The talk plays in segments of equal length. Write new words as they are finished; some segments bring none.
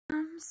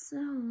I'm so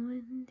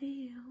into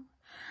you,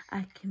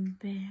 I can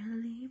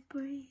barely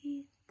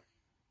breathe.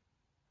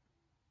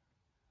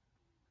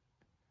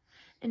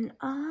 And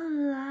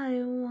all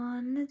I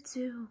wanna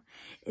do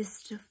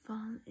is to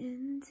fall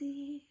in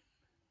deep.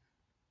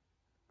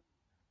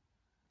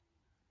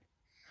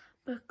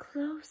 But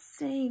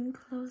close ain't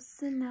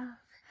close enough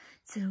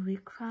till we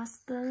cross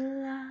the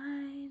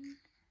line,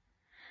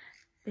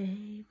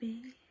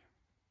 baby.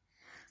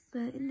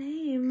 But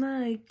name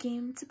a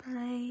game to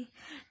play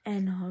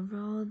and I'll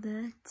roll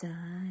the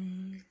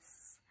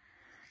dice.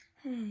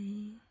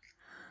 Hey,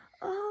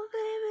 oh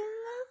baby,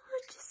 look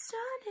what you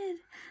started.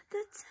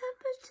 The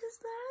temperature's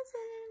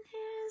rising and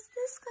here. Is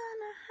this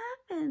gonna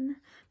happen?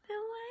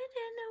 Been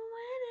waiting and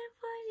waiting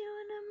for you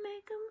to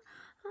make a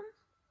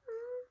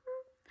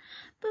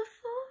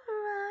before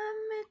I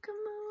make a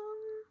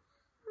move.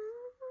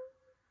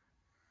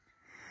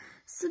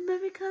 So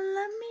baby, come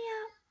let me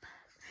up.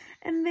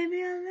 And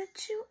baby, I'll let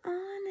you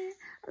on it.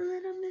 A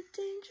little bit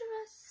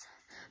dangerous,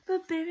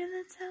 but baby,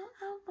 that's how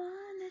I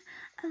want it.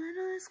 A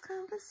little less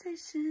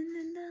conversation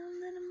and a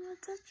little more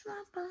touch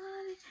my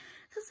body.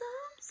 Cause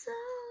I'm so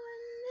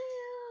into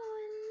you.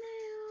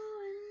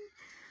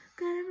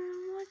 Got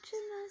everyone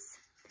watching us.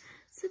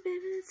 So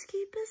baby, let's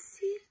keep a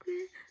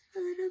secret. A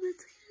little bit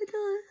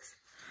scandalous,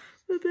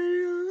 but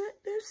baby, I'll let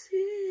them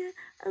see it.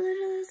 A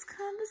little less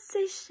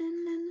conversation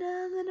and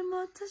a little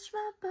more touch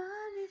my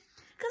body.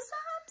 Cause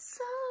I'm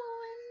so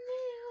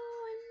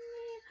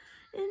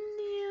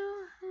into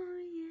you, oh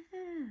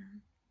yeah.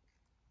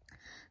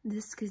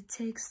 This could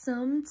take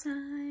some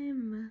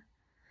time,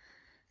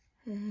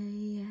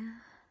 yeah.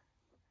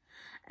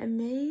 I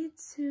made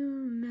too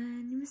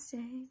many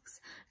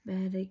mistakes,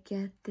 better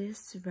get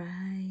this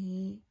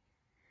right.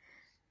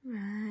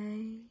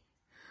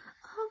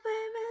 Oh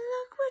baby,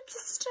 look what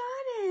you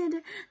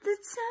started. The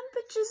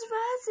temperature's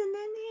rising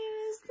in here.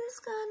 Is this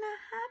gonna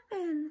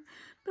happen?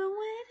 But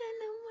waiting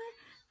and wait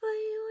for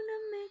you to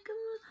make a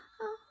move.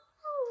 Oh,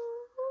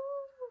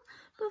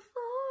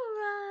 before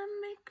I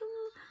make a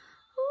move.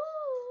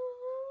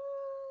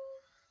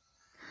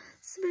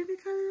 So baby,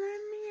 come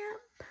let me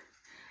up.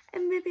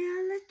 And baby,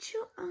 I'll let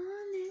you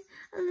on it.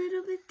 A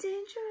little bit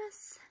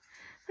dangerous,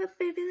 but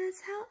baby,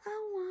 that's how I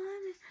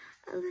want it.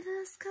 A little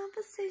less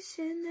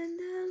conversation and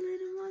a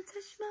little more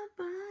touch my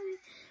body.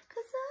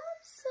 Cause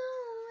I'm so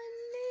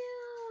into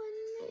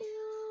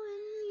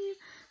you.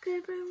 Got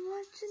everyone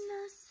watching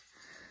us.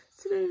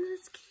 So baby,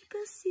 let's keep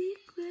a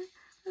secret.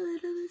 A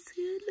little bit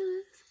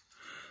scandalous.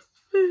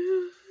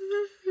 Little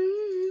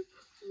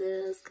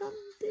less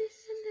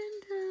competition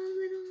and a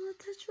little more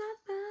touch my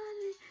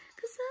body.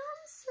 Cause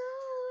I'm so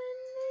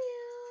into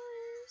you.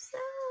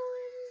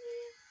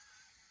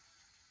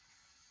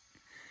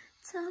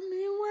 Tell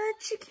me what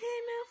you came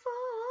here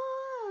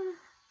for.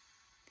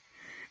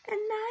 And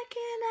I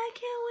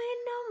can't wait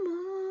no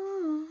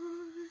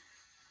more.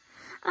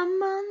 I'm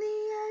on the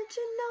edge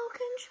of no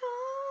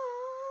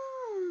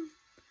control.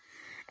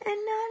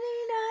 And I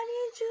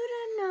need you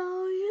to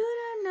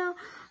know,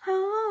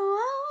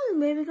 oh,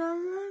 baby,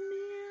 gonna let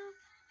me out.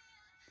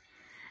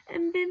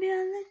 And baby,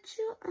 I'll let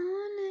you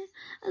on it.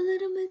 A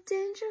little bit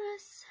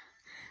dangerous,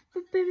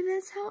 but baby,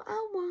 that's how I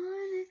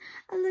want it.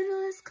 A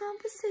little less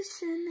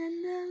conversation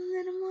and a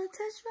little more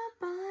touch my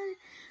body.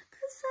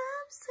 Cause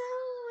I'm so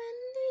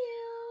into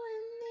you.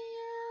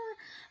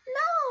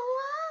 No,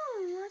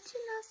 I'm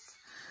watching us.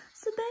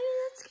 So baby,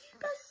 let's keep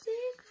a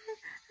secret.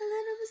 A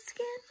little bit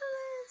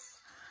scandalous,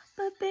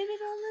 but baby,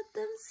 don't let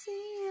them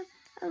see it.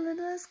 A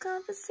little less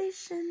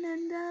conversation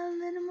and a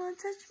little more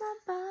touch my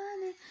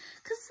body.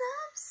 Cause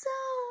I'm so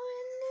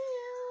into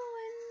you.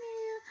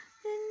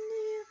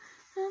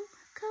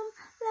 Come,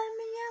 let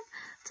me up.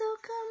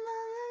 Don't come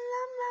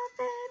on, my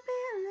baby.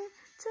 A little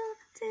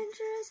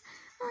dangerous,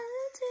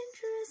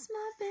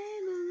 my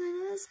baby. A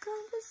little less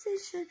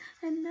conversation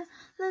and a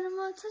little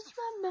more touch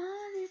my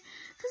body.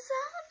 Cause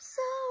I'm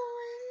so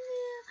into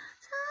you.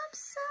 I'm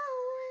so